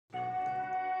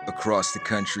Across the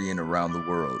country and around the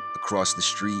world, across the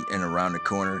street and around the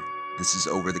corner, this is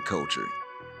Over the Culture.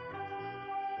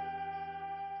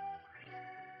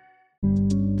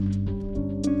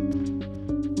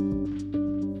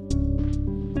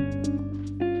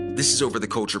 This is Over the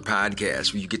Culture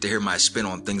podcast, where you get to hear my spin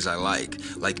on things I like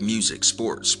music,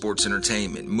 sports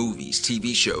entertainment, movies,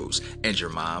 TV shows, and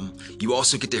your mom. You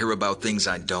also get to hear about things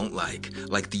I don't like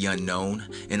the unknown.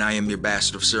 And I am your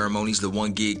bastard of ceremonies, the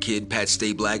one gig kid, Pat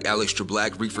Stay Black, Alex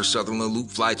Black, Reefer Sutherland, Luke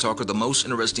Fly Talker, the most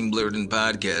interesting blurred in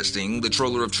podcasting, the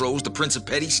troller of trolls, the prince of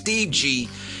petty, Steve G.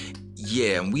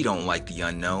 Yeah, and we don't like the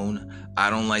unknown. I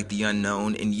don't like the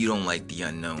unknown, and you don't like the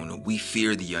unknown. We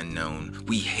fear the unknown.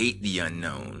 We hate the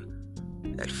unknown.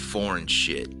 That foreign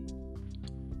shit.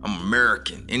 I'm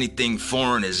American. Anything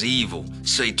foreign is evil,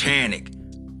 satanic.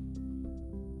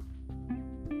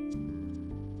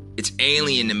 It's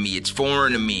alien to me. It's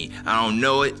foreign to me. I don't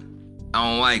know it. I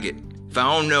don't like it. If I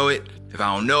don't know it, if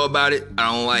I don't know about it,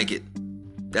 I don't like it.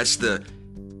 That's the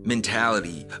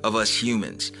mentality of us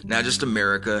humans. Not just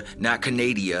America, not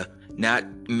Canada, not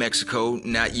Mexico,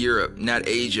 not Europe, not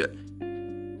Asia.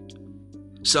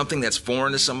 Something that's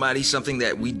foreign to somebody, something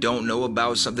that we don't know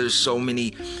about. There's so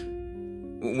many.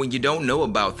 When you don't know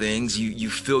about things, you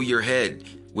fill your head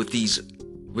with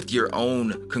your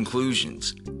own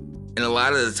conclusions. And a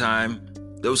lot of the time,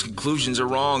 those conclusions are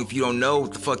wrong if you don't know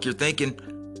what the fuck you're thinking.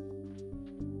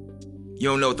 You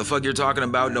don't know what the fuck you're talking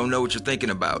about, don't know what you're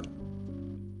thinking about.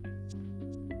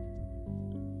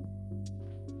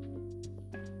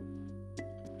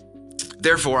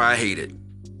 Therefore, I hate it.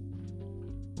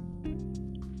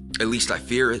 At least I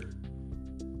fear it.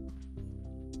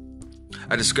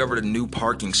 I discovered a new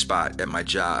parking spot at my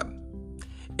job,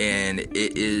 and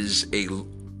there's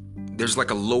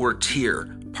like a lower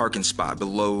tier parking spot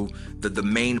below the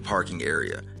main parking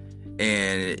area.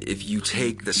 And if you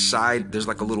take the side, there's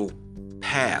like a little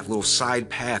side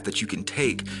path that you can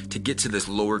take to get to this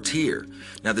lower tier.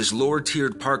 Now, this lower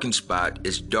tiered parking spot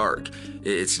is dark.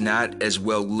 It's not as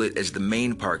well lit as the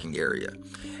main parking area,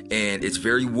 and it's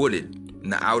very wooded. In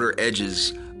the outer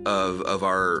edges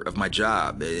of my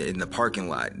job, in the parking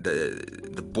lot,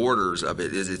 the borders of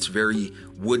it's very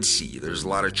woodsy. There's a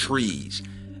lot of trees,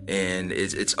 and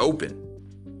it's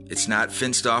open. It's not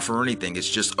fenced off or anything.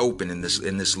 It's just open in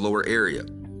this lower area.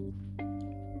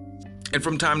 And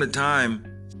from time to time,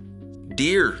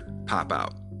 deer pop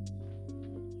out.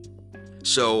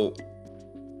 So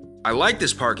I like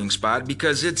this parking spot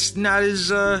because it's not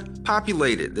as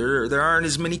populated. There aren't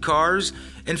as many cars,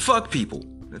 and fuck people.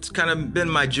 That's kind of been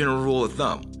my general rule of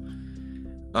thumb.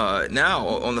 Now,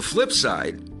 on the flip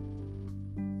side,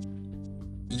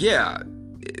 yeah,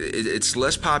 it's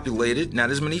less populated, not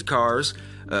as many cars,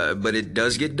 but it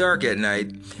does get dark at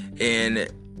night, and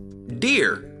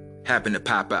deer happen to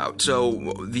pop out.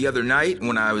 So the other night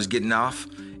when I was getting off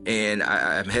and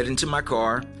I'm heading to my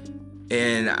car,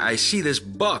 and I see this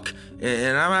buck,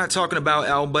 and I'm not talking about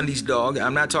Al Bundy's dog.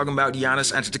 I'm not talking about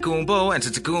Giannis Antetokounmpo.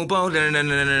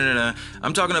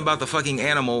 I'm talking about the fucking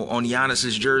animal on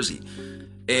Giannis's jersey.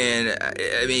 And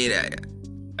I mean,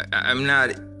 I'm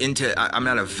not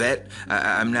a vet.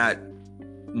 I'm not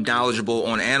knowledgeable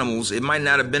on animals. It might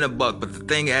not have been a buck, but the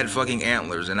thing had fucking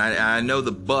antlers, and I know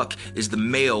the buck is the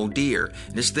male deer.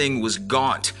 This thing was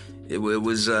gaunt. It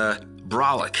was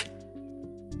brolic,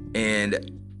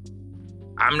 and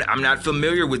I'm not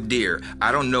familiar with deer.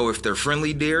 I don't know if they're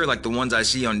friendly deer like the ones I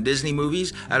see on Disney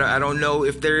movies. I don't know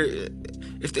if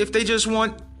they just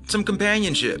want some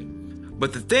companionship.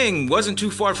 But the thing wasn't too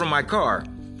far from my car,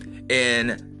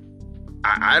 and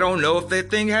I don't know if that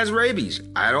thing has rabies.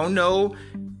 I don't know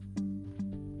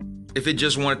if it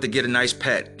just wanted to get a nice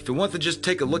pet. If it wanted to just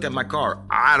take a look at my car,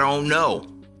 I don't know.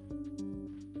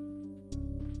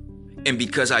 And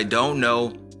because I don't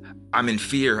know, I'm in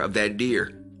fear of that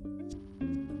deer.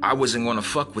 I wasn't gonna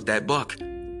fuck with that buck.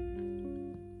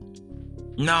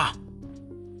 Nah.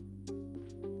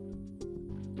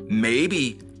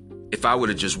 Maybe if I would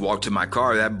have just walked to my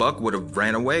car, that buck would have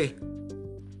ran away.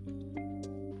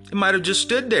 It might have just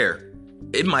stood there.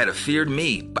 It might have feared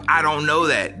me, but I don't know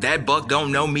that. That buck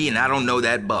don't know me, and I don't know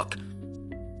that buck.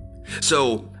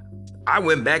 So I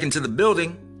went back into the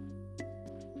building,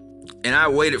 and I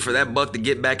waited for that buck to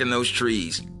get back in those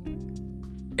trees.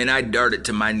 And I darted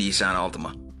to my Nissan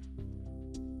Altima.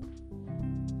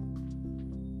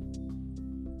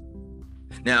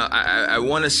 Now, I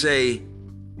want to say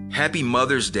Happy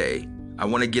Mother's Day. I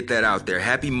want to get that out there.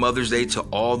 Happy Mother's Day to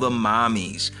all the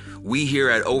mommies. We here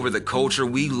at Over the Culture,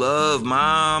 we love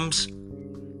moms.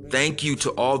 Thank you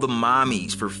to all the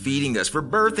mommies for feeding us, for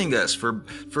birthing us, for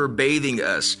bathing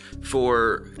us,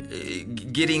 for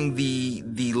getting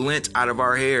the lint out of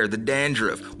our hair, the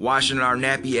dandruff, washing our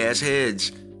nappy ass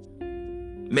heads,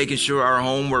 making sure our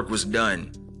homework was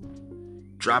done,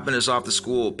 dropping us off to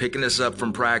school, picking us up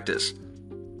from practice.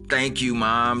 Thank you,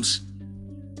 moms.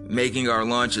 Making our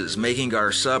lunches, making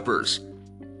our suppers.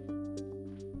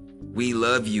 We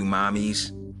love you,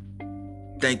 mommies.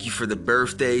 Thank you for the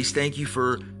birthdays. Thank you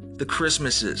for the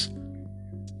Christmases,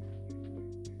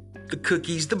 the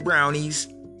cookies, the brownies,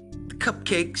 the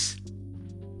cupcakes.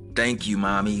 Thank you,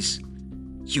 mommies.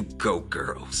 You go,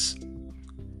 girls.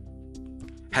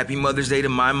 Happy Mother's Day to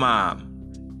my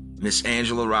mom, Miss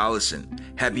Angela Rollison.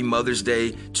 Happy Mother's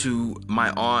Day to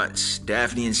my aunts,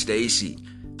 Daphne and Stacy,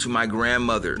 to my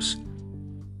grandmothers,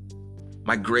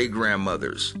 my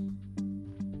great-grandmothers.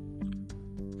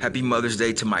 Happy Mother's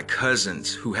Day to my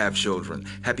cousins who have children.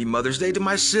 Happy Mother's Day to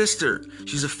my sister.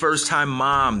 She's a first-time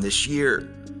mom this year.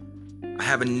 I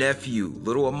have a nephew,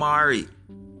 little Amari.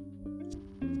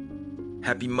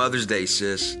 Happy Mother's Day,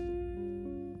 sis.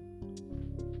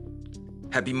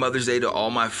 Happy Mother's Day to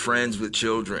all my friends with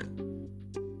children.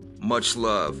 Much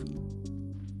love.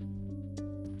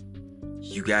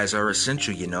 You guys are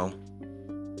essential, you know.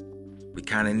 We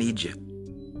kind of need you.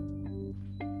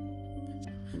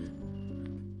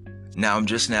 Now, I'm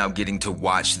just now getting to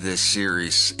watch this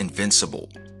series, Invincible,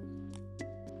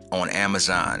 on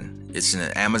Amazon. It's an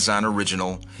Amazon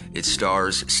original. It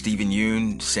stars Stephen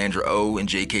Yeun, Sandra Oh, and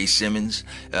J.K. Simmons,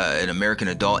 an American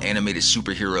adult animated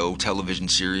superhero television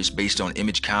series based on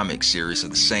Image Comics series of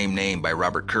the same name by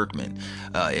Robert Kirkman.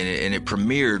 And it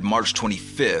premiered March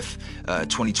 25th,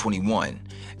 2021.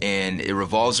 And it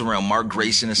revolves around Mark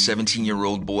Grayson, a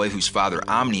 17-year-old boy whose father,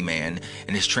 Omni-Man,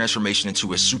 and his transformation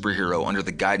into a superhero under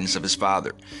the guidance of his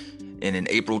father. And in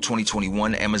April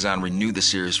 2021, Amazon renewed the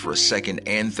series for a second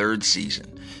and third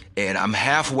season. And I'm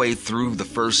halfway through the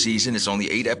first season. It's only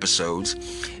 8 episodes.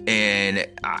 And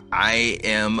I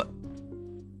am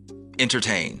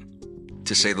entertained,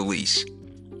 to say the least.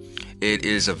 It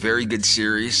is a very good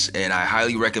series, and I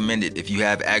highly recommend it if you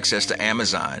have access to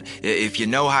Amazon. If you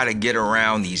know how to get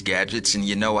around these gadgets and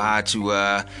you know how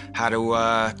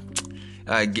to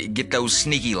get those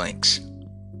sneaky links.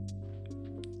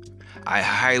 I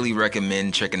highly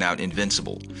recommend checking out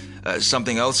Invincible.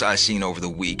 Something else I seen over the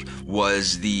week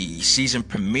was the season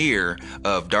premiere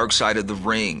of Dark Side of the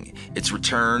Ring. It's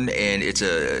returned, and it's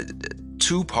a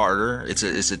two-parter. It's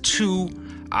a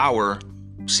 2-hour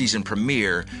season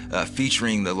premiere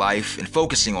featuring the life and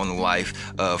focusing on the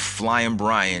life of Flying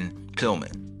Brian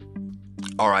Pillman,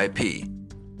 R.I.P.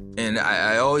 And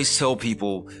I always tell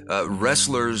people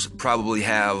wrestlers probably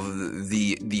have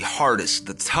the hardest,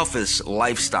 the toughest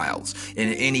lifestyles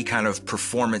in any kind of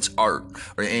performance art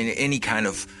or in any kind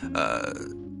of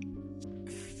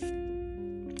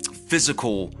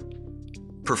physical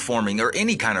performing or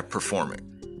any kind of performing.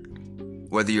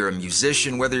 Whether you're a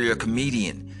musician, whether you're a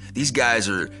comedian, these guys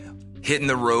are hitting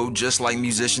the road just like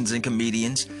musicians and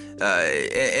comedians,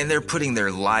 and they're putting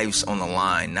their lives on the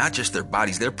line, not just their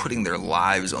bodies, they're putting their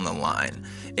lives on the line.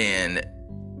 And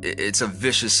it's a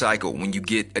vicious cycle when you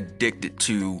get addicted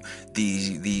to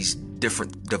these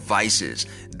different devices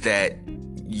that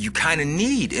you kind of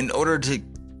need in order to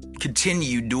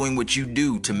continue doing what you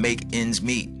do to make ends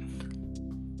meet.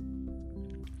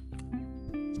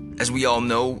 As we all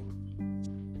know,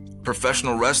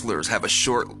 professional wrestlers have a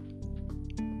short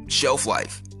shelf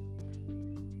life.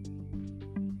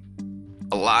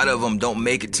 A lot of them don't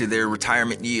make it to their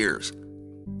retirement years.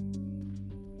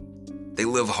 They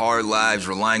live hard lives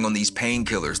relying on these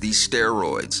painkillers, these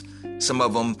steroids. Some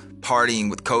of them partying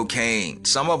with cocaine.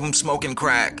 Some of them smoking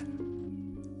crack.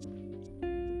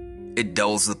 It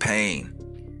dulls the pain.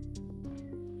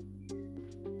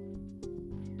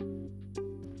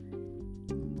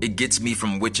 It gets me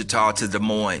from Wichita to Des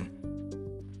Moines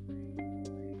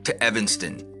to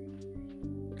Evanston.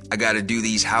 I got to do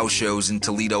these house shows in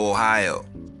Toledo, Ohio.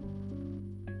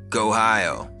 Go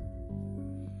Ohio.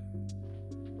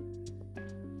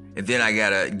 And then I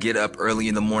got to get up early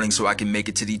in the morning so I can make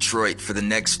it to Detroit for the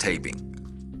next taping.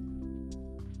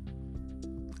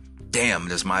 Damn,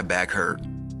 does my back hurt.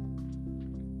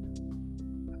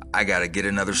 I got to get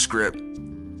another script.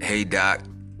 Hey, doc,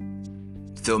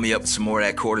 fill me up with some more of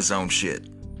that cortisone shit.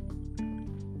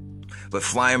 But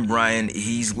Flying Brian,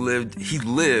 he lived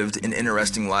an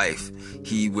interesting life.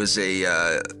 He was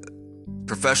a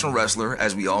professional wrestler,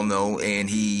 as we all know, and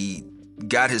he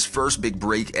got his first big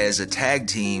break as a tag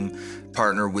team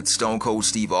partner with Stone Cold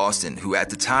Steve Austin, who at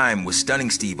the time was Stunning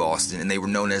Steve Austin, and they were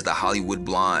known as the Hollywood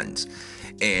Blondes.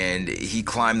 And he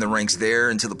climbed the ranks there,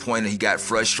 and to the point that he got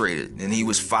frustrated and he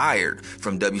was fired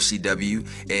from WCW,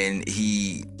 and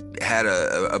he had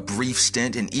a brief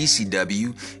stint in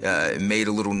ECW, made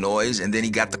a little noise, and then he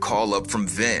got the call up from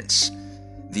Vince.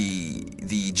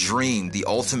 The dream, the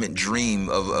ultimate dream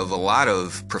of a lot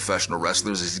of professional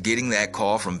wrestlers is getting that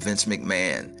call from Vince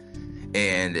McMahon.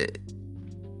 And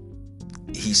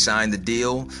he signed the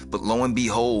deal, but lo and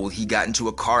behold, he got into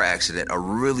a car accident, a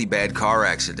really bad car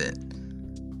accident.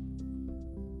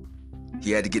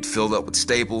 He had to get filled up with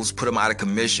staples, put him out of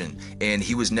commission, and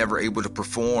he was never able to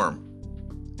perform.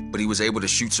 But he was able to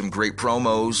shoot some great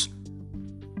promos.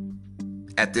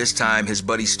 At this time, his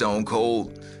buddy Stone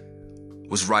Cold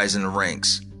was rising the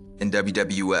ranks in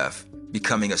WWF,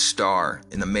 becoming a star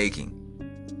in the making.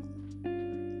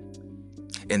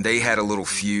 And they had a little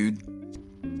feud,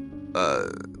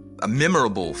 a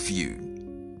memorable feud,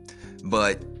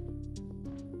 but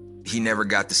he never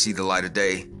got to see the light of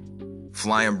day.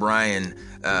 Flying Brian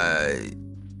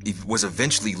was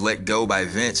eventually let go by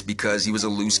Vince because he was a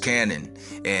loose cannon,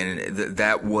 and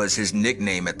that was his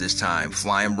nickname at this time,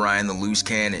 Flying Brian the Loose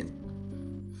Cannon.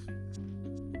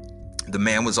 The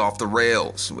man was off the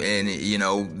rails, and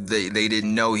they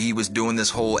didn't know he was doing this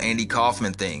whole Andy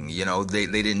Kaufman thing. They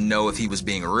didn't know if he was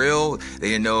being real. They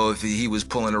didn't know if he was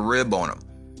pulling a rib on him.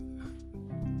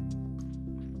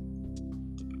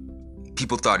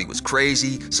 People thought he was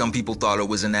crazy. Some people thought it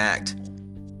was an act.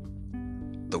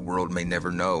 The world may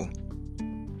never know.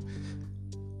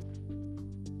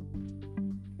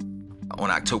 On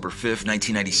October 5th,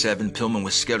 1997, Pillman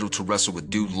was scheduled to wrestle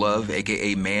with Dude Love,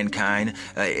 a.k.a. Mankind,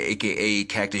 a.k.a.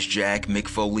 Cactus Jack, Mick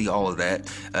Foley, all of that.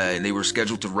 They were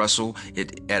scheduled to wrestle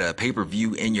at a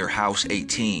pay-per-view In Your House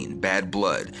 18, Bad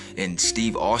Blood. And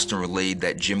Steve Austin relayed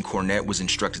that Jim Cornette was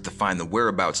instructed to find the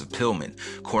whereabouts of Pillman.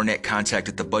 Cornette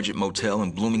contacted the Budget Motel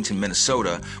in Bloomington,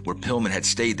 Minnesota, where Pillman had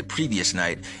stayed the previous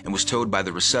night, and was told by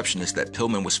the receptionist that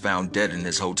Pillman was found dead in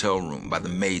his hotel room by the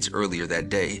maids earlier that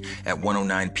day at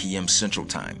 1:09 p.m. Central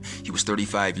Time. He was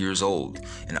 35 years old.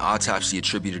 An autopsy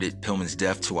attributed Pillman's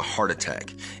death to a heart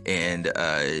attack. And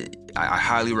I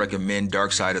highly recommend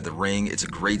Dark Side of the Ring. It's a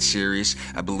great series.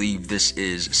 I believe this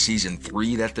is season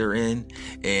 3 that they're in.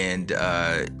 And,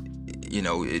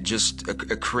 just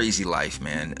a crazy life,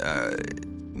 man.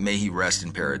 May he rest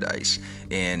in paradise.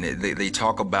 And they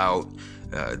talk about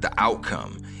the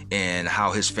outcome and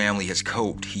how his family has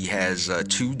coped. He has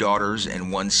 2 daughters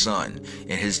and 1 son,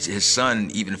 and his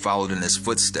son even followed in his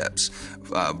footsteps.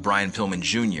 Brian Pillman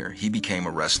Jr., he became a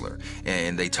wrestler,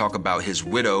 and they talk about his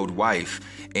widowed wife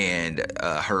and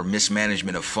her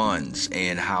mismanagement of funds,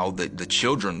 and how the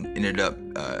children ended up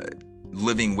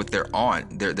living with their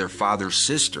aunt, their father's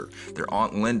sister, their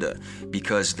Aunt Linda,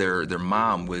 because their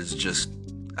mom was just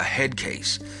a head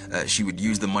case. She would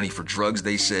use the money for drugs,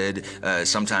 they said.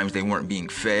 Sometimes they weren't being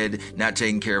fed, not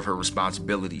taking care of her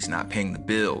responsibilities, not paying the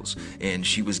bills. And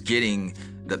she was getting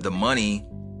the money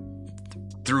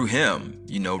through him,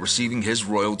 receiving his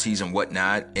royalties and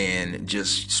whatnot, and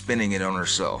just spending it on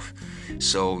herself.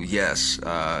 So yes,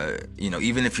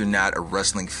 even if you're not a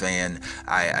wrestling fan,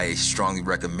 I strongly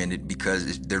recommend it,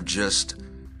 because they're just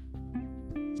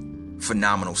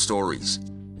phenomenal stories.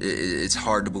 It's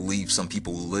hard to believe some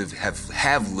people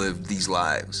have lived these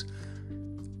lives.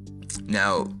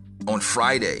 Now, on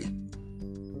Friday,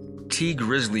 T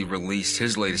Grizzly released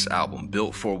his latest album,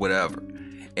 Built for Whatever.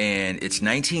 And it's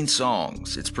 19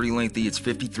 songs. It's pretty lengthy. It's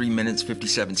 53 minutes,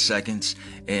 57 seconds.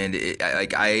 And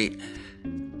I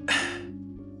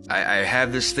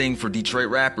have this thing for Detroit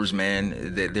rappers,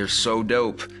 man. They're so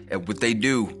dope at what they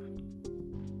do.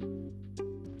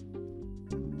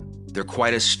 They're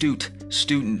quite astute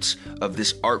students of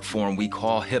this art form we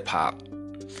call hip hop.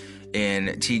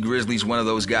 And T Grizzly's one of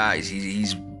those guys.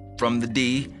 He's from the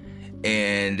D,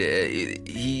 and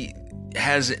he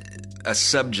has a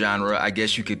subgenre. I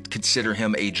guess you could consider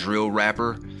him a drill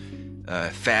rapper.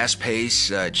 Fast pace,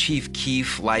 Chief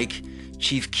Keef-like,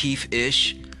 Chief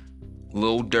Keef-ish,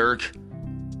 Lil Durk.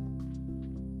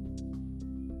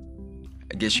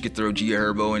 I guess you could throw G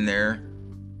Herbo in there.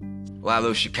 A lot of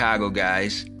those Chicago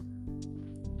guys.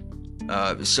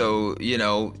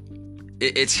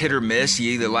 It's hit or miss.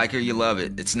 You either like it or you love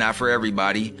it. It's not for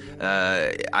everybody.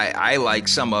 I like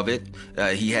some of it.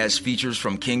 He has features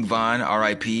from King Von,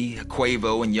 R.I.P.,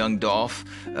 Quavo and Young Dolph,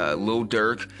 Lil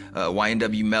Durk,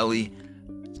 YNW Melly,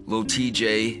 Lil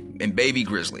TJ, and Baby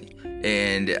Grizzly,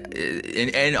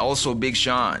 and also Big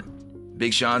Sean.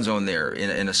 Big Sean's on there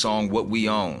in a song "What We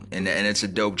Own," and it's a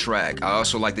dope track. I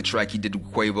also like the track he did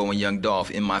with Quavo and Young Dolph,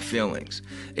 "In My Feelings."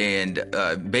 And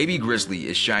Baby Grizzly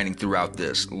is shining throughout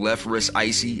this. Left Wrist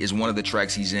Icy is one of the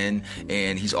tracks he's in,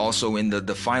 and he's also in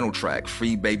the final track,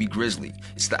 "Free Baby Grizzly."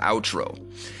 It's the outro.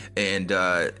 And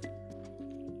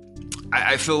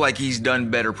I feel like he's done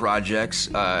better projects.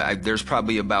 There's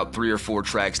probably about 3 or 4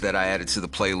 tracks that I added to the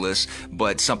playlist,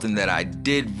 but something that I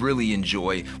did really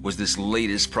enjoy was this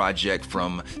latest project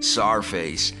from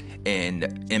Czarface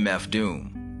and MF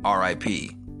Doom,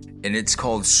 R.I.P. And it's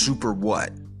called Super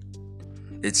What?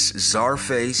 It's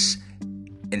Czarface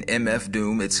and MF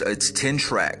Doom. It's 10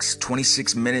 tracks,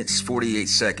 26 minutes, 48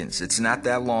 seconds. It's not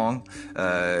that long.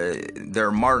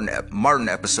 Their Martin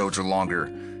episodes are longer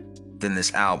than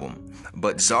this album.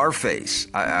 But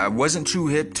Czarface, I wasn't too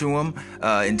hip to him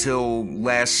until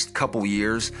last couple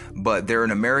years, but they're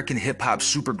an American hip-hop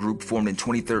supergroup formed in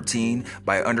 2013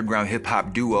 by underground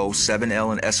hip-hop duo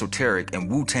 7L and Esoteric and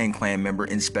Wu-Tang Clan member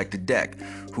Inspector Deck,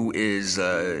 who is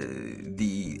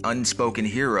the unspoken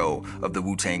hero of the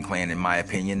Wu-Tang Clan, in my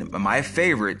opinion. My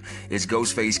favorite is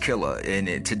Ghostface Killah,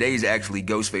 and today's actually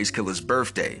Ghostface Killah's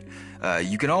birthday.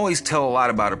 You can always tell a lot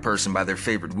about a person by their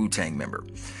favorite Wu-Tang member.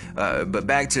 But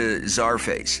back to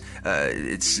Czarface.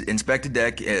 It's Inspector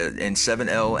Deck and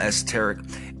 7L, Esoteric,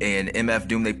 and MF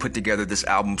Doom. They put together this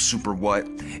album, Super What?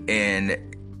 And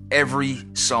every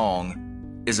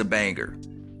song is a banger.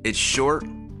 It's short,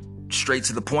 straight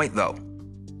to the point though.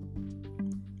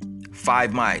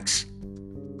 5 mics.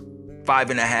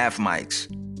 5.5 mics.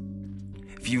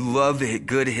 If you love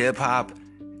good hip-hop,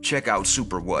 check out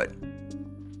Super What?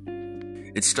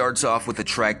 It starts off with the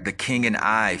track The King and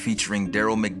I featuring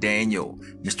Daryl McDaniel,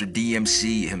 Mr.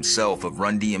 DMC himself of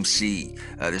Run DMC.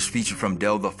 There's feature from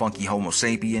Del the Funky Homo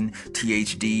Sapien,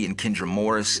 THD, and Kendra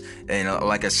Morris. And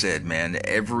like I said, man,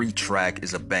 every track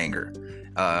is a banger.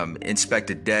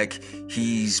 Inspector Deck,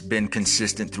 he's been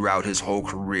consistent throughout his whole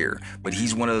career, but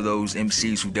he's one of those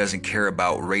MCs who doesn't care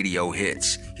about radio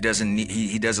hits.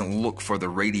 He doesn't look for the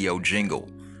radio jingle.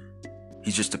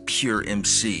 He's just a pure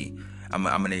MC. I'm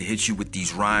going to hit you with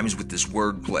these rhymes, with this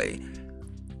wordplay.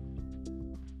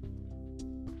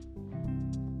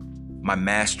 My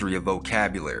mastery of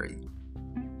vocabulary.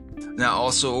 Now,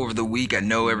 also over the week, I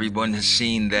know everyone has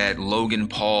seen that Logan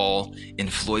Paul and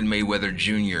Floyd Mayweather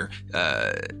Jr.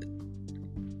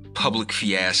 Public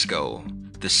fiasco,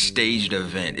 the staged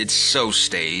event. It's so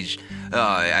staged.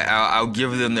 I'll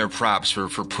give them their props for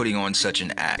putting on such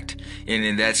an act.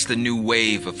 And that's the new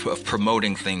wave of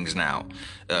promoting things now,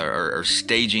 or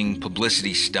staging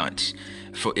publicity stunts.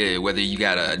 Whether you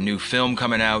got a new film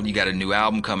coming out, you got a new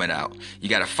album coming out, you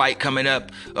got a fight coming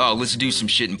up, oh, let's do some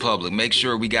shit in public. Make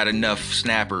sure we got enough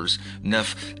snappers,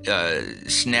 enough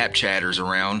Snapchatters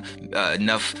around,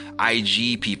 enough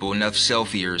IG people, enough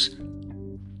selfiers.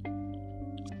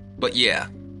 But yeah,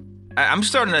 I'm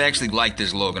starting to actually like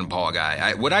this Logan Paul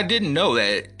guy. What I didn't know,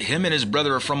 that him and his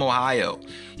brother are from Ohio.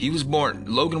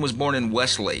 Logan was born in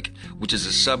Westlake, which is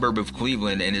a suburb of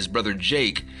Cleveland, and his brother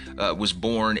Jake was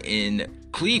born in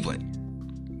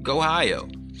Cleveland, Ohio.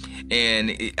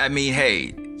 And I mean,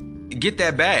 hey, get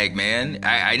that bag, man.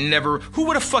 Who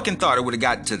would have fucking thought it would have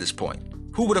gotten to this point?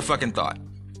 Who would have fucking thought?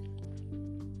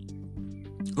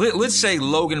 Let's say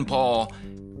Logan Paul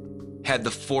had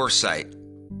the foresight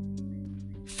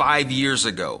 5 years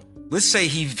ago. Let's say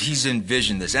he's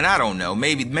envisioned this, and I don't know,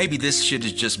 maybe this shit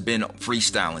has just been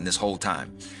freestyling this whole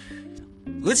time.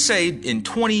 Let's say in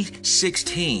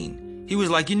 2016, he was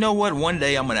like, you know what, one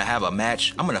day I'm gonna have a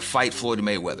match, I'm gonna fight Floyd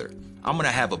Mayweather. I'm gonna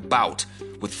have a bout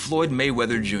with Floyd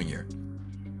Mayweather Jr.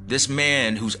 This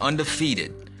man who's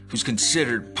undefeated, who's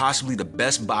considered possibly the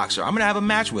best boxer, I'm gonna have a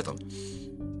match with him.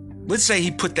 Let's say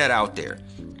he put that out there.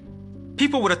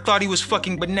 People would have thought he was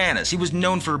fucking bananas. He was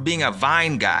known for being a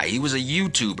Vine guy. He was a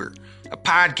YouTuber, a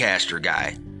podcaster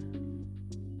guy.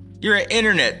 You're an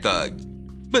internet thug.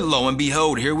 But lo and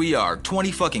behold, here we are,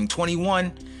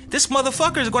 2021. This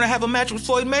motherfucker is going to have a match with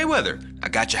Floyd Mayweather. I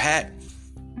got your hat.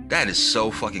 That is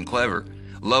so fucking clever.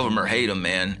 Love him or hate him,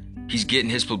 man. He's getting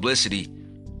his publicity.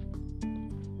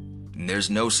 And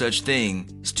there's no such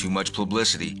thing as too much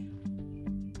publicity.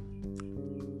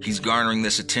 He's garnering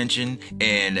this attention,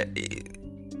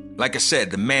 and like I said,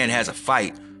 the man has a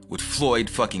fight with Floyd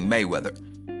fucking Mayweather.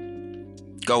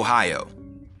 Go Ohio.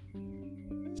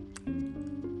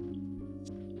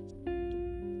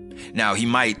 Now, he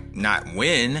might not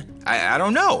win. I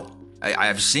don't know.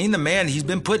 I've seen the man. He's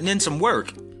been putting in some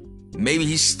work. Maybe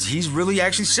he's really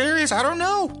actually serious. I don't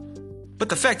know. But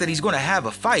the fact that he's going to have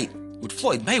a fight with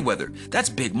Floyd Mayweather, that's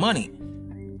big money.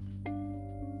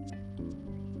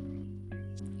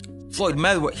 Floyd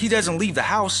Mayweather, he doesn't leave the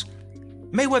house.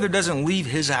 Mayweather doesn't leave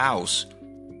his house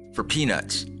for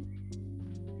peanuts.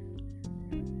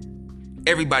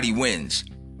 Everybody wins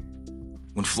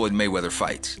when Floyd Mayweather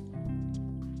fights.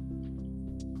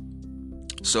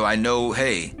 So I know,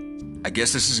 hey, I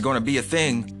guess this is going to be a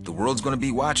thing. The world's going to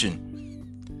be watching.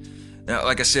 Now,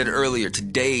 like I said earlier,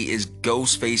 today is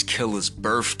Ghostface Killer's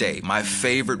birthday. My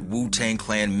favorite Wu-Tang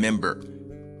Clan member,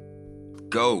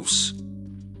 Ghost,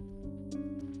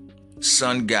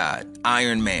 Sun God,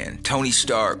 Iron Man, Tony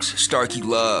Starks, Starkey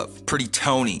Love, Pretty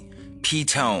Tony,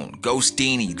 P-Tone,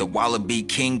 Ghostini, the Wallaby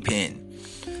Kingpin,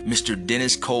 Mr.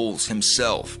 Dennis Coles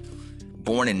himself,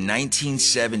 born in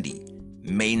 1970,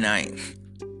 May 9th.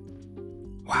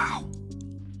 Wow.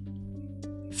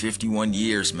 51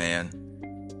 years, man.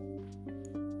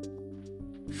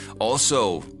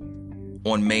 Also,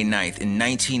 on May 9th, in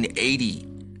 1980,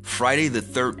 Friday the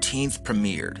 13th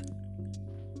premiered.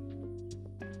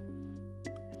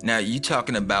 Now, you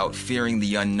talking about fearing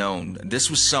the unknown.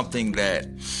 This was something that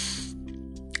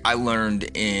I learned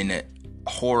in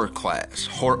horror class,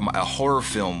 a horror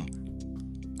film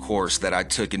course that I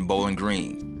took in Bowling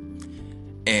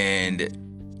Green. And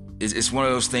it's one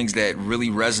of those things that really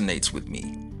resonates with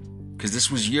me. Because this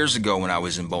was years ago when I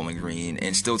was in Bowling Green,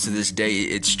 and still to this day,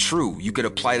 it's true. You could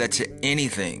apply that to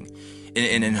anything.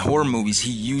 And in horror movies,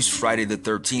 he used Friday the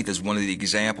 13th as one of the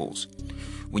examples.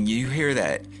 When you hear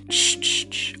that,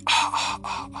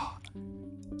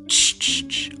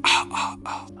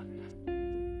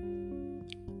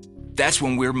 that's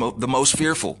when we're the most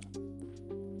fearful.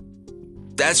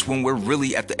 That's when we're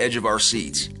really at the edge of our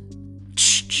seats.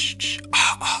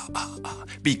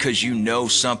 Because you know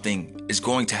something is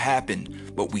going to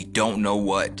happen, but we don't know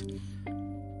what.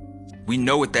 We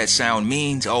know what that sound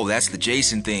means. Oh, that's the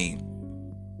Jason theme.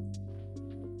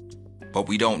 But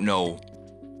we don't know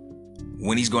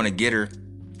when he's going to get her,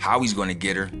 how he's going to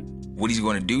get her, what he's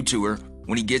going to do to her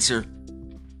when he gets her.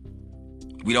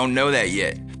 We don't know that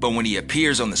yet. But when he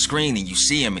appears on the screen and you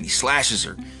see him and he slashes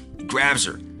her, he grabs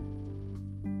her,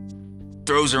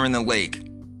 throws her in the lake.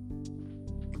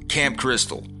 Camp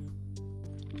Crystal.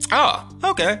 Oh,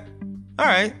 okay. All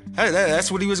right.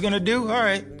 That's what he was going to do? All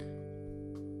right.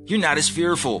 You're not as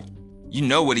fearful. You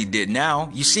know what he did now.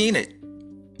 You've seen it.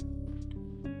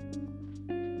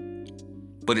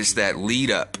 But it's that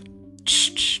lead up.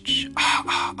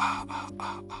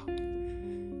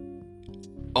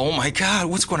 Oh my God,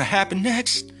 what's going to happen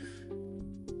next?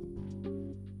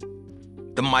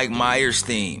 The Mike Myers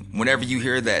theme. Whenever you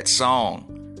hear that song,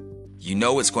 you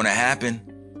know it's going to happen.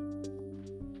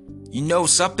 You know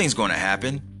something's going to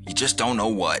happen. You just don't know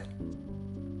what.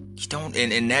 You don't,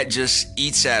 and that just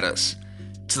eats at us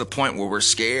to the point where we're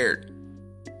scared.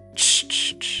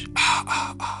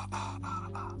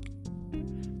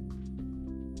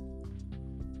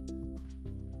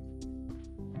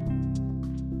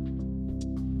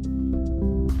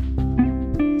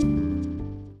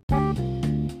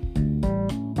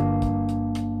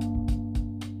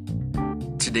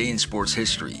 Today in sports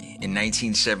history, in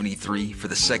 1973, for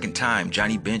the second time,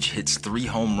 Johnny Bench hits 3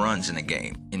 home runs in a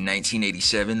game. In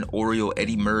 1987, Oriole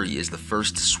Eddie Murray is the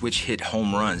first to switch hit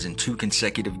home runs in 2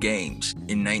 consecutive games.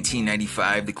 In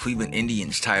 1995, the Cleveland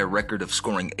Indians tie a record of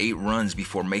scoring 8 runs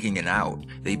before making an out.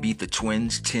 They beat the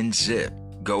Twins 10-zip.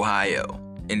 Go Ohio.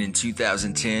 And in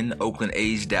 2010, Oakland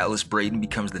A's Dallas Braden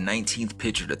becomes the 19th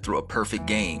pitcher to throw a perfect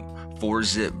game,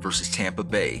 4-zip versus Tampa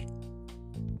Bay.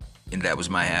 And that was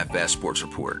my half-assed sports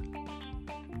report.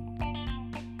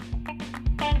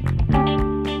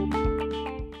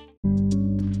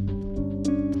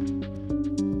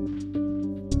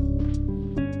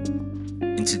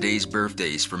 In today's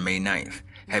birthdays for May 9th,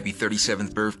 happy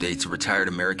 37th birthday to retired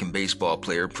American baseball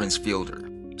player Prince Fielder.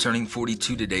 Turning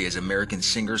 42 today is American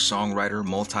singer, songwriter,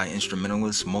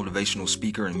 multi-instrumentalist, motivational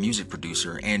speaker, and music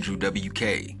producer Andrew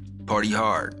W.K. Party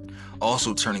hard.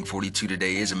 Also turning 42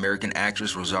 today is American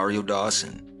actress Rosario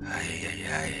Dawson.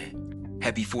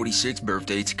 Happy 46th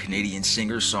birthday to Canadian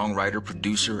singer, songwriter,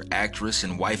 producer, actress,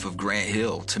 and wife of Grant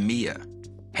Hill, Tamia.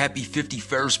 Happy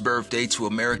 51st birthday to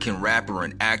American rapper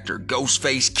and actor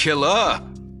Ghostface Killer.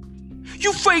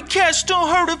 You fake cats done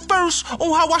heard it first.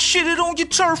 Oh, how I shitted on your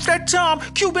turf that time.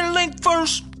 Cuban link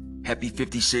first. Happy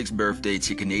 56th birthday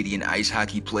to Canadian ice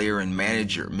hockey player and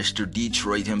manager, Mr.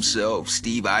 Detroit himself,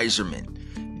 Steve Yzerman.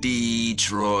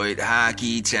 Detroit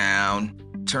Hockey Town.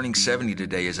 Turning 70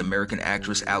 today is American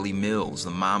actress Allie Mills, the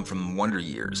mom from Wonder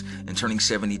Years. And turning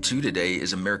 72 today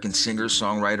is American singer,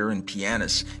 songwriter, and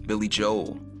pianist Billy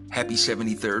Joel. Happy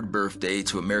 73rd birthday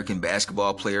to American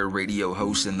basketball player, radio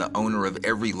host, and the owner of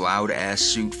every loud-ass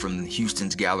suit from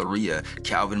Houston's Galleria,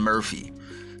 Calvin Murphy.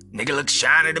 Nigga looks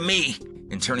shiny to me.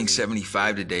 And turning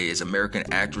 75 today is American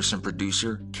actress and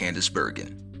producer Candice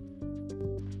Bergen.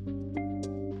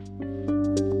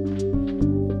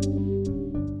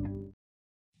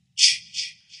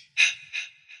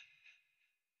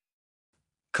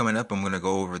 Coming up, I'm going to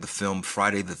go over the film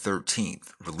Friday the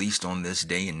 13th, released on this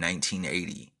day in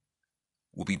 1980.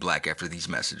 We'll be back after these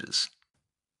messages.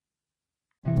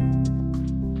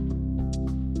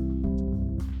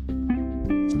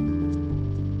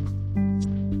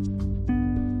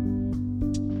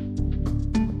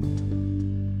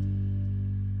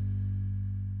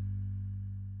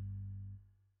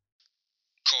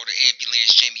 Call the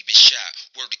ambulance, Jamie been shot.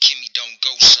 Word to Kimmy, don't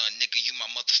go, son. Nigga, you my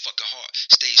motherfucking heart.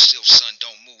 Stay still, son,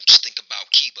 don't move. Just think about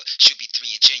Kiba. She'll be 3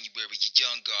 in January. You're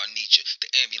young, God need you. The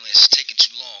ambulance is taking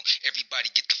too long.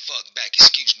 Everybody get the fuck back.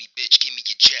 Excuse me, bitch. Give me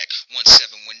your jack.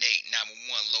 1718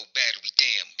 911 low battery.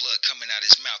 Damn, blood coming out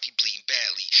his mouth. He bleeding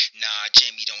badly. Nah,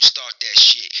 Jamie, don't start that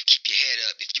shit. Keep your head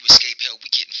up. If you escape hell,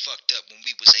 we getting fucked up. When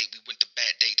we was 8, we went to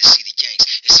Bad Day to see the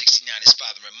Yanks. In 69, his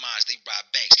father and mines, they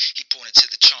robbed banks. He pointed to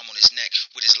the charm on his neck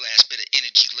with his last bit of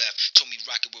energy left. Told me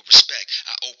rock it with respect.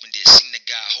 I opened it, seen the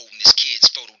guy holding his kids,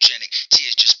 photogenic.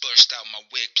 Tears just burst out my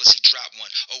wig, plus he dropped one.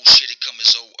 Oh shit, it come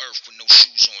his old earth with no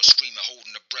shoes on, screaming,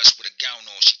 holding her breast with a gown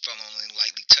on. She fell on him,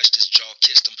 lightly touched his jaw,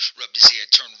 kissed him, rubbed his hair,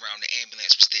 turned around, the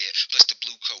ambulance was there, plus the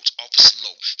blue coats. Officer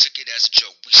Lowe took it as a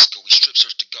joke. Weeks ago, he strip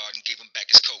searched the guard and gave him back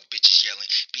his coat. Bitches yelling.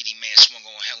 Beady man swung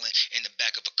on Helen in the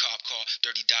back of a cop car.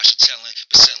 Dirty Dasha telling,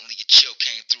 but suddenly a chill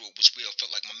came through. It was real,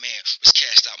 felt like my man was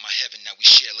cast out my heaven. Now we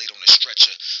share laid on a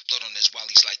stretcher. Blood on his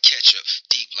wallies like ketchup.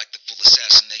 Deep like the full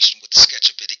assassination with the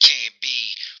sketch of it. It can't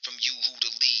be from you who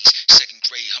the leads. Second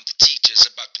grade, hump the teachers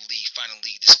about to leave.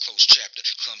 Finally, this close chapter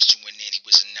comes to an end. He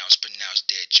was pronounced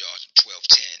dead, George,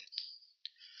 1210.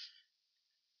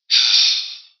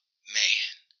 Man.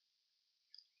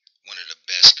 One of the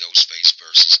best Ghostface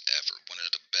verses ever. One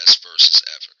of the best verses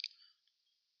ever.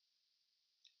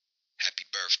 Happy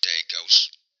birthday,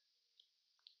 Ghost.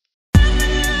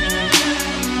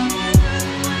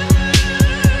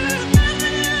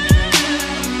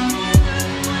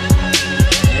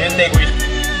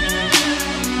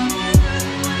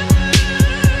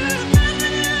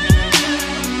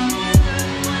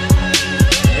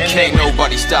 Can't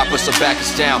nobody stop us or back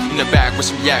us down. In the back with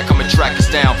some yak, come and track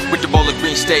us down. With the bowl of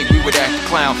Green State, we would act the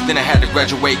clown. Then I had to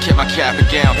graduate, kept my cap and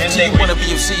gown. See, you wanna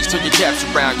be MCs, turn your caps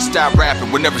around. You stop rapping,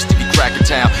 whenever Stevie crack in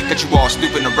town. Got you all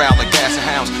snooping around like passing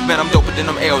hounds. Man, I'm doper than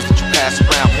them L's that you pass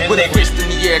around. With a fist in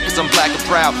the air, cause I'm black and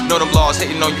proud. Know them laws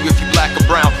hating on you if you black or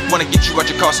brown. Wanna get you out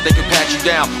your car so they can pat you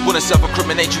down. Wanna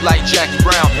self-incriminate you like Jackie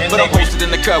Brown. But I'm posted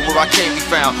in the cut where I can't be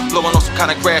found. Blowing on some kind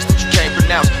of grass that you can't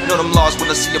pronounce. Know them laws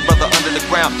wanna see a brother under the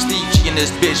ground. Steve G and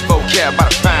this bitch vocab by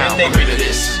the pound. Remember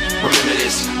this,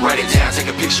 write it down, take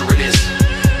a picture of this.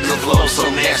 The flow so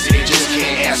nasty, they just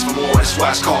can't ask for more. That's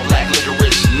why it's called black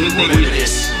licorice. Remember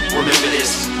this,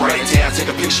 write it down, take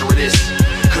a picture of this.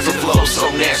 Cause the flow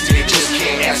so nasty, they just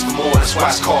can't ask for more. That's why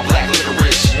it's called black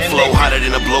licorice. Flow hotter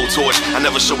than a blowtorch, I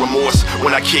never show remorse.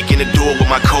 When I kick in the door with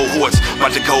my cohorts,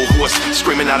 about to go horse,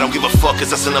 screaming I don't give a fuck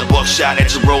as I send a buckshot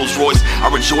at your Rolls Royce.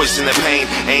 I rejoice in the pain,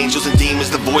 angels and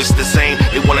demons, the voice the same.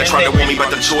 They wanna try to warn me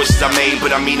about the choices I made,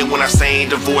 but I mean it when I say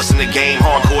ain't divorcing the game,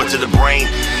 hardcore to the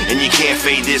brain. And you can't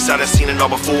fade this, I done seen it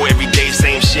all before, every day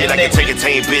same shit. I can take a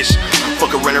tame bitch,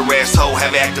 fuck a renter asshole,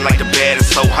 have acting like the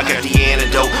baddest hoe. I got the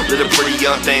antidote, little pretty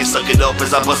young thing, suck it up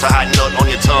as I bust a hot nut on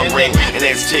your tongue ring, and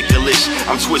that's ticklish.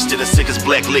 I'm twisted and sick as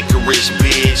black licorice,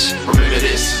 bitch. Remember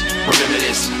this,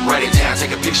 write it down,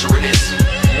 take a picture of this.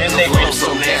 The flow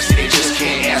so nasty, they just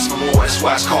can't ask for more. That's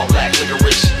why it's called black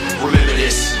licorice. Remember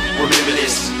this,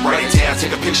 write it down,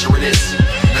 take a picture of this.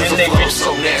 Cause the flow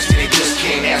so nasty, they just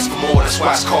can't ask for more. That's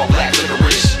why it's called black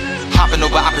licorice. Hopping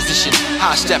over opposition,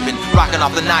 high stepping, rocking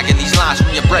off the noggin. These lines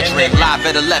from your brethren, live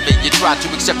at 11. You try to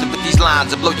accept it, but these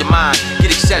lines will blow your mind. Get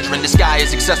Excedrin, the sky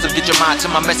is excessive. Get your mind to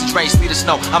my message, rain, sleet, or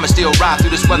snow. I'ma still ride through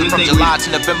this weather from July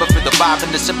to November for the vibe in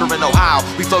December in Ohio.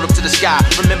 We float up to the sky.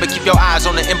 Remember, keep your eyes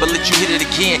on the ember, let you hit it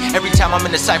again. Every time I'm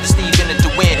in the cypher, Steve in it to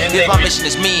win. If my mission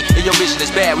is mean and your vision is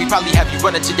bad, we probably have you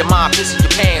running to your mom, pissing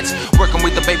your pants. Working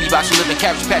with the baby box who live in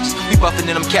cabbage patches. We buffing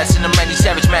in them cats in them Randy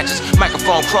Savage matches.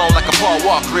 Microphone chrome like a Paul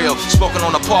Walk grill. Smoking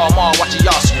on a Paul Mall, watching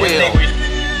y'all squeal.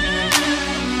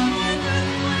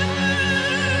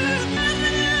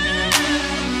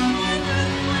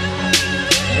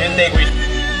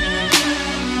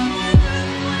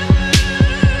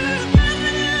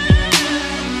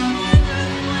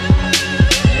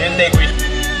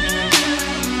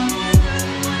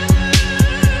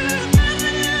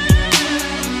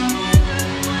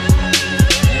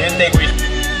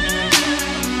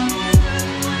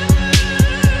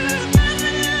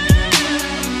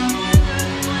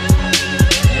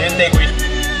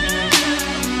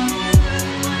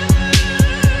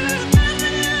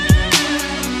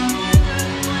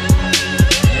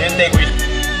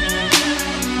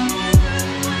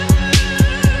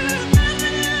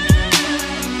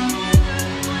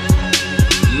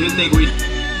 think we...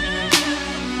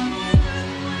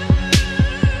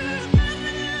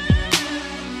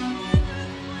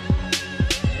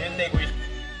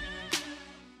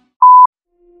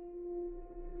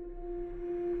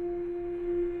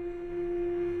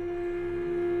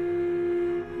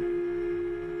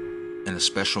 And a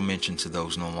special mention to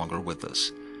those no longer with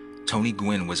us. Tony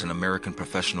Gwynn was an American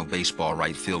professional baseball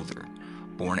right fielder.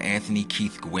 Born Anthony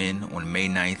Keith Gwynn on May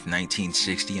 9,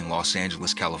 1960 in Los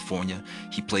Angeles, California,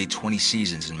 he played 20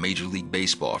 seasons in Major League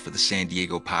Baseball for the San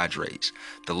Diego Padres.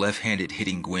 The left-handed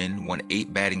hitting Gwynn won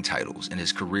 8 batting titles in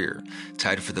his career,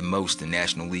 tied for the most in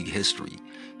National League history.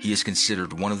 He is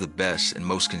considered one of the best and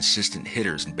most consistent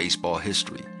hitters in baseball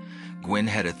history. Gwynn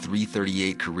had a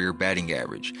 .338 career batting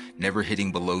average, never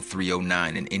hitting below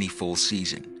 .309 in any full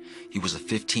season. He was a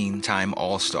 15-time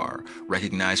All-Star,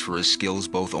 recognized for his skills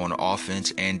both on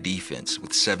offense and defense,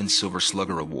 with 7 Silver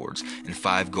Slugger Awards and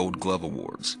 5 Gold Glove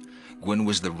Awards. Gwynn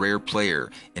was the rare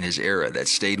player in his era that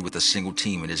stayed with a single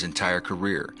team in his entire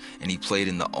career, and he played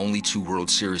in the only 2 World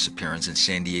Series appearances in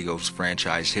San Diego's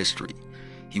franchise history.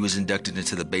 He was inducted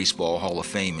into the Baseball Hall of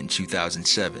Fame in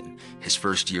 2007, his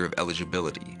first year of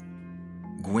eligibility.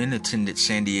 Gwynn attended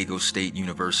San Diego State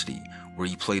University, where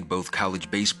he played both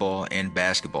college baseball and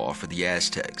basketball for the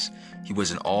Aztecs. He was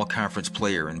an all-conference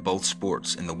player in both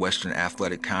sports in the Western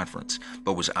Athletic Conference,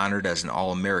 but was honored as an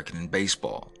All-American in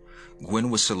baseball.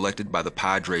 Gwynn was selected by the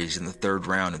Padres in the 3rd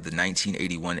round of the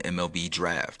 1981 MLB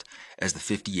Draft as the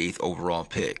 58th overall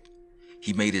pick.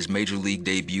 He made his Major League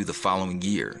debut the following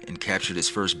year and captured his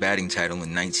first batting title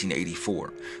in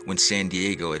 1984 when San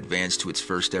Diego advanced to its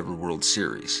first ever World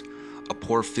Series. A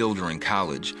poor fielder in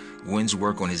college, Gwynn's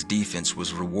work on his defense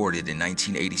was rewarded in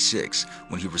 1986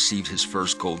 when he received his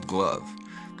first Gold Glove.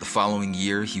 The following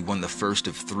year, he won the first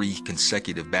of 3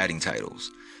 consecutive batting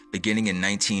titles. Beginning in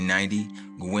 1990,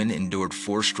 Gwynn endured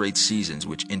 4 straight seasons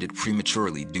which ended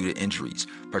prematurely due to injuries,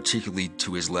 particularly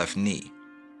to his left knee.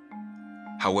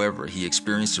 However, he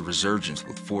experienced a resurgence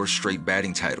with 4 straight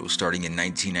batting titles starting in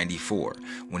 1994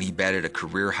 when he batted a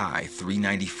career-high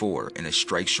 .394 in a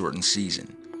strike-shortened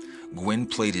season. Gwynn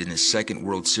played in his 2nd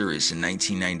World Series in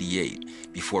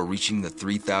 1998 before reaching the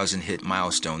 3,000-hit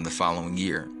milestone the following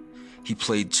year. He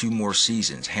played 2 more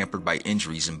seasons hampered by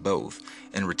injuries in both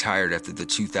and retired after the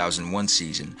 2001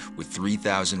 season with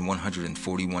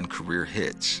 3,141 career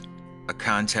hits. A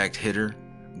contact hitter,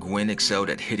 Gwynn excelled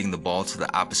at hitting the ball to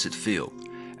the opposite field.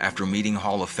 After meeting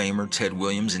Hall of Famer Ted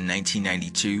Williams in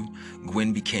 1992,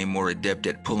 Gwynn became more adept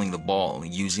at pulling the ball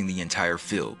and using the entire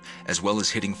field, as well as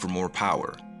hitting for more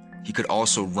power. He could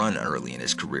also run early in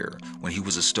his career when he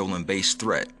was a stolen base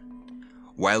threat.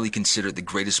 Widely considered the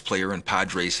greatest player in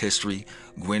Padres history,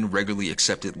 Gwynn regularly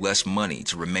accepted less money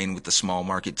to remain with the small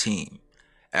market team.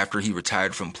 After he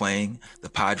retired from playing, the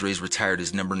Padres retired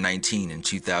his number 19 in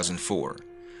 2004.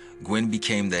 Gwynn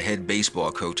became the head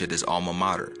baseball coach at his alma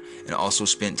mater and also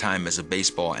spent time as a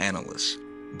baseball analyst.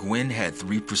 Gwynn had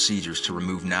 3 procedures to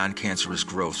remove non-cancerous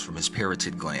growths from his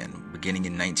parotid gland beginning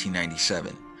in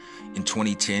 1997. In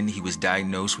 2010, he was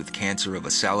diagnosed with cancer of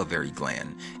a salivary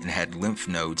gland and had lymph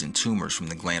nodes and tumors from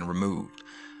the gland removed.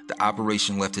 The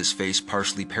operation left his face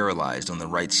partially paralyzed on the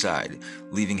right side,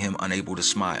 leaving him unable to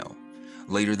smile.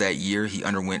 Later that year, he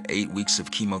underwent 8 weeks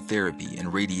of chemotherapy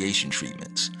and radiation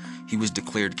treatments. He was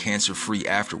declared cancer-free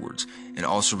afterwards and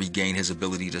also regained his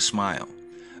ability to smile.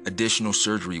 Additional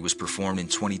surgery was performed in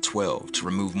 2012 to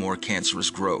remove more cancerous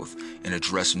growth and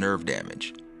address nerve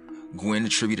damage. Gwynn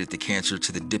attributed the cancer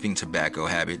to the dipping tobacco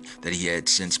habit that he had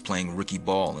since playing rookie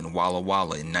ball in Walla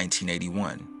Walla in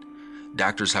 1981.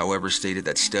 Doctors, however, stated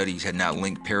that studies had not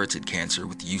linked parotid cancer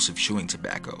with the use of chewing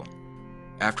tobacco.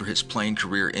 After his playing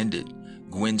career ended,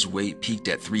 Gwynn's weight peaked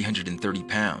at 330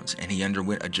 pounds, and he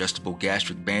underwent adjustable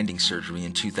gastric banding surgery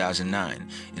in 2009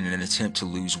 in an attempt to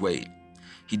lose weight.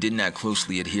 He did not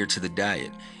closely adhere to the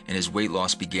diet, and his weight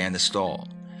loss began to stall.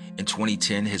 In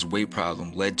 2010, his weight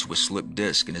problem led to a slipped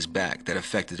disc in his back that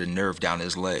affected a nerve down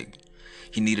his leg.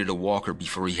 He needed a walker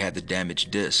before he had the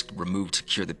damaged disc removed to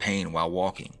cure the pain while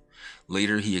walking.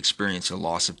 Later, he experienced a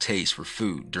loss of taste for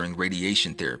food during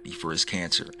radiation therapy for his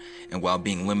cancer, and while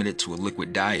being limited to a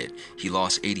liquid diet, he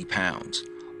lost 80 pounds,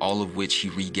 all of which he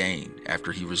regained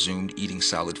after he resumed eating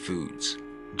solid foods.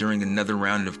 During another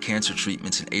round of cancer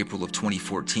treatments in April of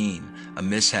 2014, a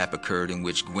mishap occurred in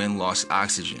which Gwynn lost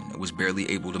oxygen and was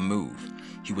barely able to move.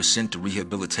 He was sent to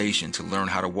rehabilitation to learn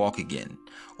how to walk again.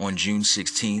 On June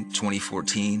 16,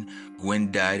 2014, Gwynn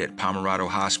died at Pomerado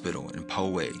Hospital in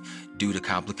Poway due to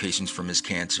complications from his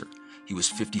cancer. He was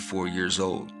 54 years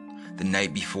old. The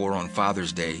night before, on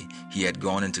Father's Day, he had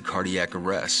gone into cardiac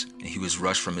arrest, and he was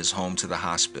rushed from his home to the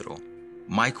hospital.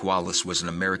 Mike Wallace was an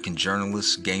American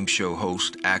journalist, game show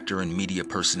host, actor, and media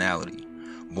personality.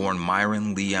 Born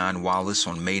Myron Leon Wallace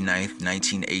on May 9,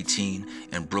 1918,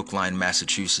 in Brookline,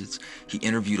 Massachusetts, he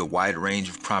interviewed a wide range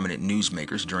of prominent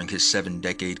newsmakers during his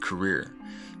 7-decade career.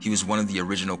 He was one of the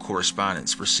original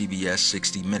correspondents for CBS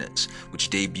 60 Minutes, which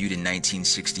debuted in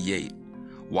 1968.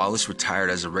 Wallace retired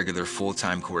as a regular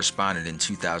full-time correspondent in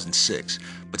 2006,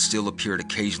 but still appeared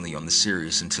occasionally on the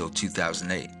series until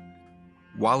 2008.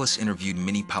 Wallace interviewed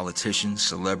many politicians,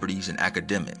 celebrities, and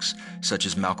academics, such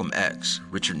as Malcolm X,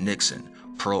 Richard Nixon,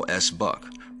 Pearl S. Buck,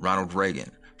 Ronald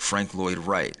Reagan, Frank Lloyd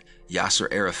Wright, Yasser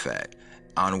Arafat,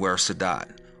 Anwar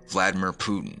Sadat, Vladimir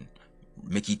Putin,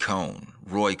 Mickey Cohen,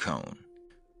 Roy Cohn.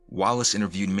 Wallace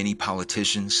interviewed many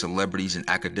politicians, celebrities, and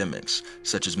academics,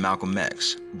 such as Malcolm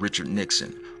X, Richard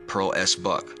Nixon, Pearl S.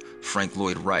 Buck, Frank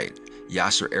Lloyd Wright,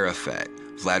 Yasser Arafat,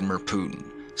 Vladimir Putin,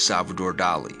 Salvador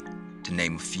Dali, to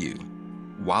name a few.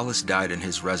 Wallace died in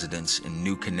his residence in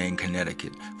New Canaan,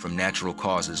 Connecticut, from natural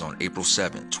causes on April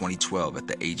 7, 2012, at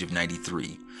the age of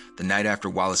 93. The night after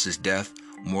Wallace's death,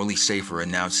 Morley Safer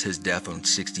announced his death on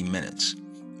 60 Minutes.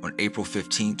 On April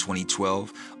 15,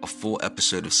 2012, a full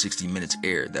episode of 60 Minutes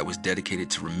aired that was dedicated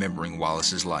to remembering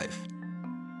Wallace's life.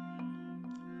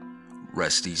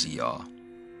 Rest easy, y'all.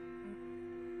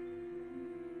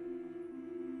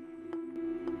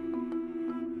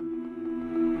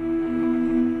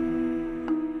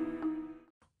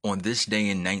 On this day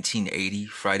in 1980,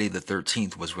 Friday the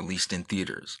 13th was released in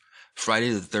theaters. Friday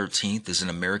the 13th is an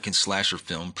American slasher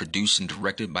film produced and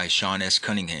directed by Sean S.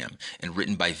 Cunningham and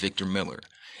written by Victor Miller.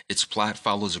 Its plot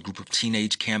follows a group of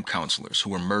teenage camp counselors who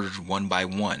were murdered one by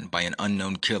one by an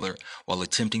unknown killer while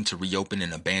attempting to reopen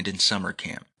an abandoned summer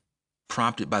camp.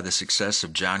 Prompted by the success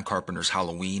of John Carpenter's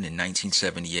Halloween in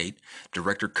 1978,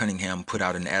 director Cunningham put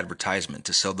out an advertisement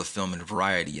to sell the film in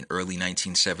Variety in early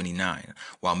 1979,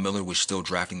 while Miller was still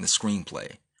drafting the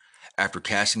screenplay. After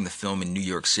casting the film in New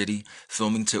York City,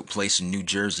 filming took place in New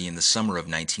Jersey in the summer of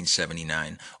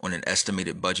 1979 on an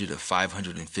estimated budget of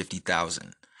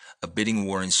 $550,000. A bidding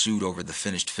war ensued over the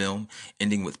finished film,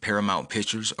 ending with Paramount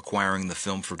Pictures acquiring the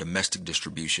film for domestic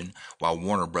distribution, while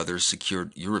Warner Brothers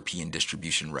secured European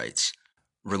distribution rights.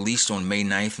 Released on May 9,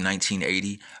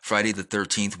 1980, Friday the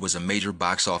 13th was a major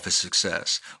box office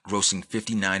success, grossing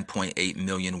 $59.8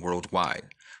 million worldwide.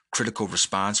 Critical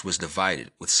response was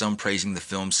divided, with some praising the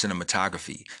film's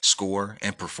cinematography, score,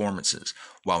 and performances,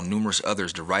 while numerous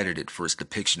others derided it for its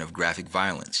depiction of graphic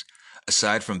violence.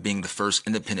 Aside from being the first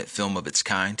independent film of its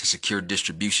kind to secure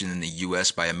distribution in the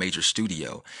U.S. by a major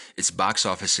studio, its box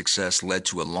office success led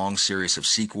to a long series of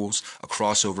sequels, a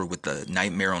crossover with the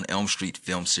Nightmare on Elm Street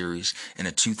film series, and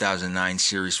a 2009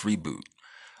 series reboot.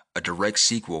 A direct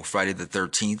sequel, Friday the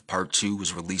 13th, Part 2,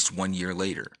 was released 1 year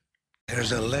later.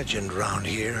 There's a legend round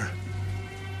here.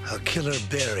 A killer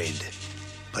buried,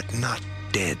 but not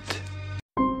dead.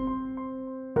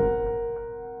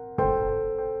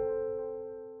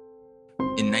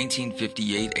 In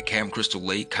 1958, at Camp Crystal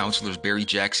Lake, counselors Barry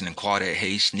Jackson and Claudette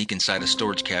Hayes sneak inside a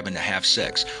storage cabin to have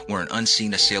sex, where an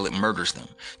unseen assailant murders them.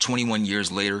 21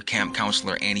 years later, camp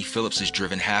counselor Annie Phillips is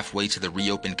driven halfway to the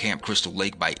reopened Camp Crystal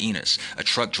Lake by Enos, a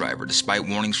truck driver, despite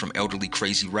warnings from elderly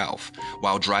Crazy Ralph.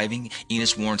 While driving,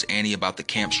 Enos warns Annie about the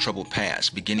camp's troubled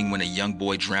past, beginning when a young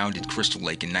boy drowned in Crystal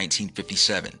Lake in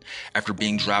 1957. After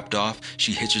being dropped off,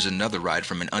 she hitches another ride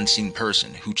from an unseen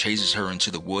person, who chases her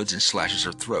into the woods and slashes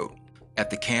her throat. At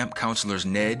the camp, counselors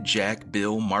Ned, Jack,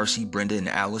 Bill, Marcy, Brenda, and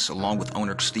Alice, along with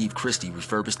owner Steve Christie,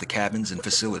 refurbish the cabins and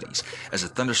facilities. As a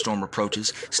thunderstorm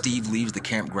approaches, Steve leaves the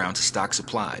campground to stock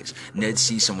supplies. Ned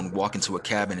sees someone walk into a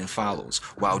cabin and follows.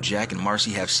 While Jack and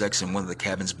Marcy have sex in one of the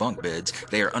cabin's bunk beds,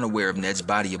 they are unaware of Ned's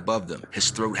body above them,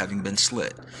 his throat having been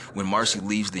slit. When Marcy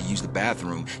leaves to use the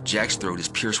bathroom, Jack's throat is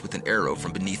pierced with an arrow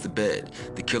from beneath the bed.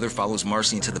 The killer follows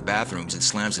Marcy into the bathrooms and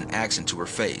slams an axe into her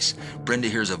face. Brenda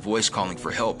hears a voice calling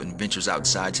for help and ventures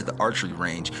outside to the archery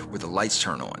range where the lights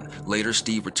turn on. Later,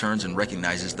 Steve returns and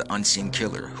recognizes the unseen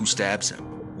killer, who stabs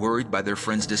him. Worried by their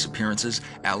friends' disappearances,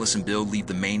 Alice and Bill leave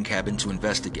the main cabin to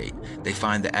investigate. They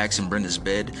find the axe in Brenda's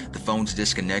bed, the phone's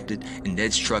disconnected, and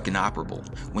Ned's truck inoperable.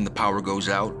 When the power goes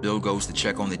out, Bill goes to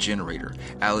check on the generator.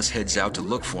 Alice heads out to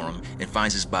look for him and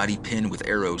finds his body pinned with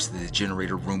arrows to the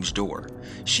generator room's door.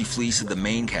 She flees to the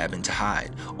main cabin to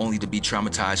hide, only to be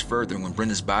traumatized further when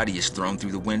Brenda's body is thrown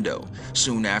through the window.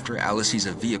 Soon after, Alice sees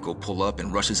a vehicle pull up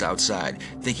and rushes outside,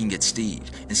 thinking it's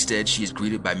Steve. Instead, she is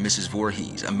greeted by Mrs.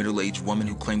 Voorhees, a middle-aged woman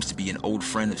who claims to be an old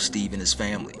friend of Steve and his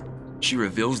family. She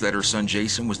reveals that her son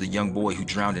Jason was the young boy who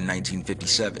drowned in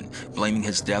 1957, blaming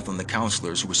his death on the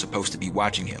counselors who were supposed to be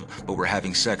watching him, but were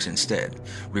having sex instead.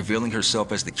 Revealing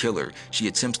herself as the killer, she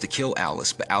attempts to kill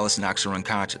Alice, but Alice knocks her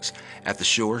unconscious. At the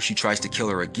shore, she tries to kill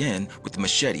her again with the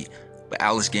machete, but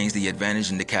Alice gains the advantage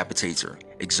and decapitates her.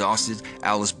 Exhausted,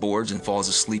 Alice boards and falls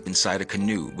asleep inside a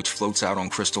canoe, which floats out on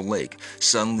Crystal Lake.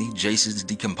 Suddenly, Jason's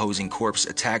decomposing corpse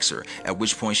attacks her, at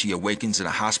which point she awakens in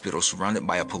a hospital surrounded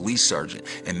by a police sergeant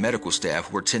and medical staff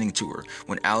who are tending to her.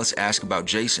 When Alice asks about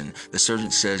Jason, the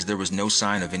sergeant says there was no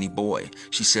sign of any boy.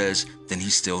 She says, then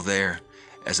he's still there,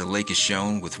 as the lake is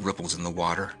shown with ripples in the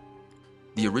water.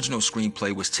 The original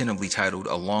screenplay was tentatively titled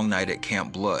A Long Night at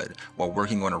Camp Blood. While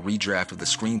working on a redraft of the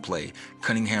screenplay,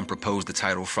 Cunningham proposed the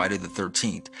title Friday the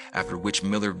 13th, after which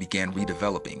Miller began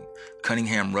redeveloping.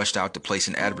 Cunningham rushed out to place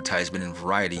an advertisement in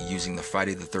Variety using the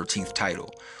Friday the 13th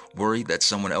title. Worried that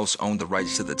someone else owned the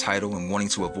rights to the title and wanting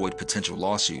to avoid potential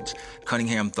lawsuits,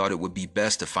 Cunningham thought it would be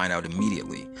best to find out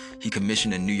immediately. He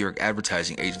commissioned a New York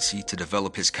advertising agency to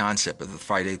develop his concept of the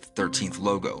Friday the 13th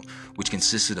logo, which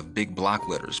consisted of big block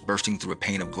letters bursting through a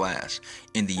pane of glass.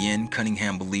 In the end,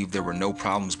 Cunningham believed there were no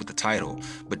problems with the title,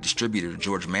 but distributor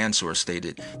George Mansour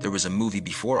stated there was a movie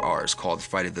before ours called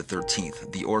Friday the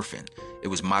 13th, The Orphan. It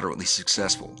was moderately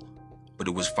successful, but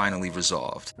it was finally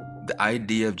resolved. The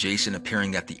idea of Jason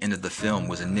appearing at the end of the film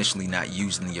was initially not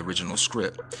used in the original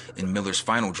script. In Miller's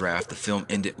final draft, the film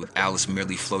ended with Alice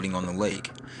merely floating on the lake.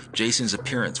 Jason's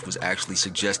appearance was actually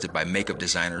suggested by makeup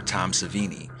designer Tom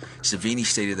Savini. Savini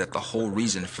stated that the whole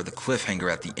reason for the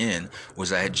cliffhanger at the end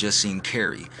was I had just seen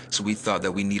Carrie, so we thought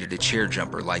that we needed a chair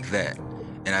jumper like that.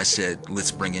 And I said,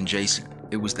 let's bring in Jason.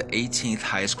 It was the 18th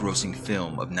highest grossing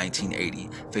film of 1980,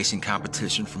 facing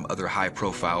competition from other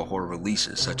high-profile horror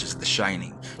releases such as The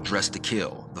Shining, Dressed to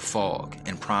Kill, The Fog,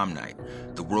 and Prom Night.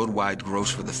 The worldwide gross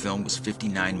for the film was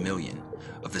 $59 million.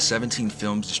 Of the 17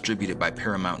 films distributed by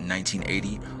Paramount in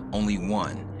 1980, only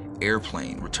one,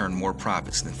 Airplane, returned more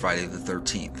profits than Friday the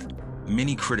 13th.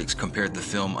 Many critics compared the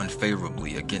film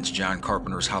unfavorably against John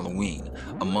Carpenter's Halloween,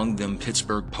 among them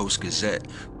Pittsburgh Post-Gazette,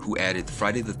 who added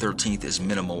Friday the 13th is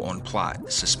minimal on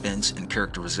plot, suspense, and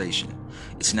characterization.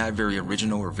 It's not very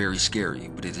original or very scary,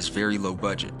 but it is very low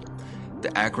budget.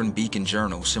 The Akron Beacon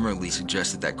Journal similarly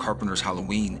suggested that Carpenter's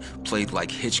Halloween played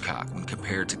like Hitchcock when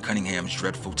compared to Cunningham's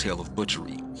dreadful tale of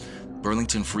butchery.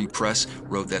 Burlington Free Press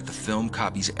wrote that the film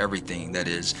copies everything, that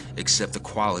is, except the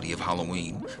quality of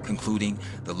Halloween, concluding,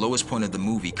 the lowest point of the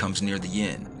movie comes near the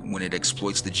end, when it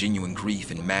exploits the genuine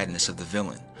grief and madness of the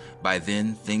villain. By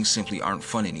then, things simply aren't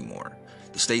fun anymore.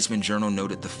 The Statesman Journal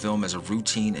noted the film as a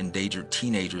routine endangered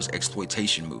teenagers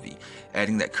exploitation movie,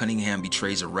 adding that Cunningham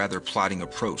betrays a rather plotting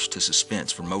approach to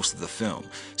suspense for most of the film,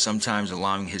 sometimes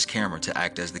allowing his camera to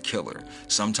act as the killer,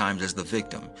 sometimes as the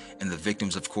victim, and the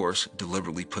victims, of course,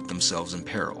 deliberately put themselves in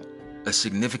peril. A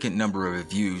significant number of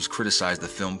reviews criticized the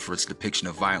film for its depiction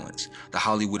of violence. The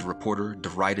Hollywood Reporter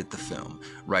derided the film,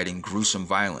 writing gruesome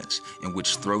violence, in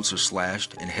which throats are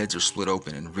slashed and heads are split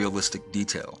open in realistic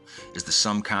detail, is the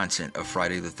sum content of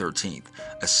Friday the 13th,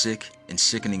 a sick and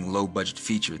sickening low-budget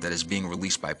feature that is being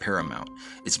released by Paramount.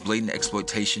 It's blatant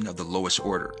exploitation of the lowest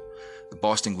order. The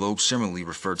Boston Globe similarly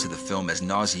referred to the film as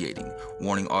nauseating,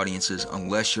 warning audiences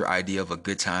unless your idea of a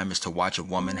good time is to watch a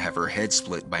woman have her head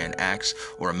split by an axe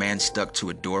or a man stuck to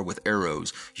a door with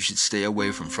arrows, you should stay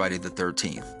away from Friday the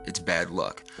 13th. It's bad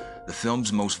luck. The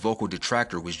film's most vocal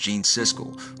detractor was Gene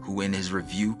Siskel, who in his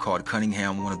review called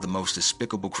Cunningham one of the most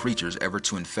despicable creatures ever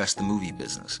to infest the movie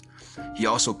business. He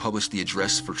also published the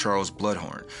address for Charles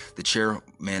Bloodhorn, the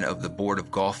chairman of the board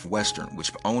of Gulf Western,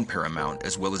 which owned Paramount,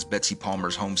 as well as Betsy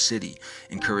Palmer's home city,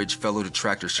 encouraged fellow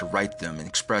detractors to write them and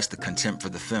express the contempt for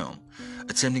the film.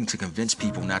 Attempting to convince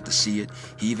people not to see it,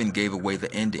 he even gave away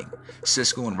the ending.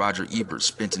 Siskel and Roger Ebert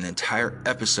spent an entire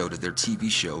episode of their TV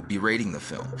show berating the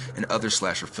film and other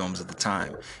slasher films at the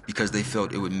time because they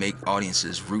felt it would make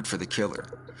audiences root for the killer.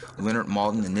 Leonard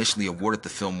Maltin initially awarded the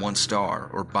film 1 star,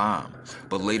 or bomb,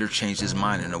 but later changed his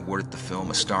mind and awarded the film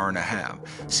 1.5 stars,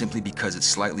 simply because it's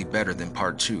slightly better than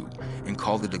Part 2, and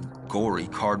called it a gory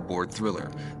cardboard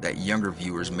thriller. That younger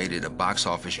viewers made it a box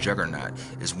office juggernaut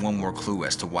is one more clue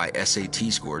as to why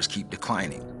SAT scores keep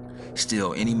declining.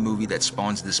 Still, any movie that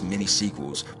spawns this many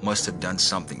sequels must have done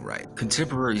something right.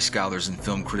 Contemporary scholars in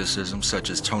film criticism such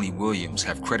as Tony Williams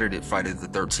have credited Friday the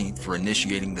 13th for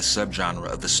initiating the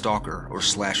subgenre of the stalker or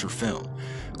slasher film.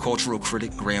 Cultural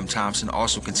critic Graham Thompson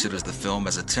also considers the film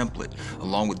as a template,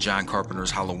 along with John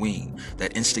Carpenter's Halloween,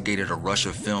 that instigated a rush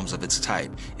of films of its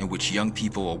type in which young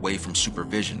people away from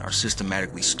supervision are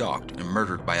systematically stalked and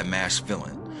murdered by a masked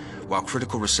villain. While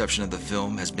critical reception of the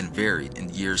film has been varied in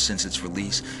the years since its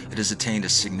release, it has attained a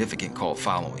significant cult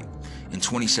following. In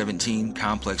 2017,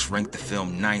 Complex ranked the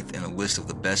film 9th in a list of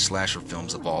the best slasher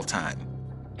films of all time.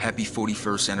 Happy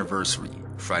 41st anniversary,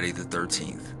 Friday the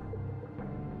 13th.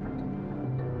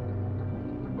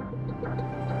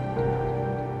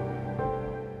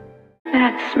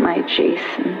 That's my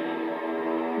Jason.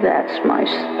 That's my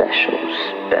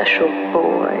special, special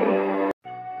boy.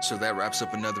 So that wraps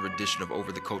up another edition of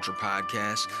Over the Culture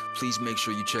Podcast. Please make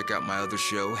sure you check out my other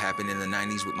show, Happened in the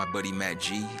 90s with my buddy Matt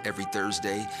G, every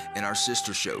Thursday, and our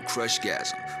sister show,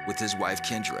 Crushgasm, with his wife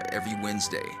Kendra, every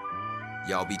Wednesday.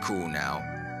 Y'all be cool now.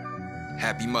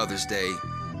 Happy Mother's Day.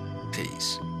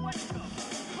 Peace.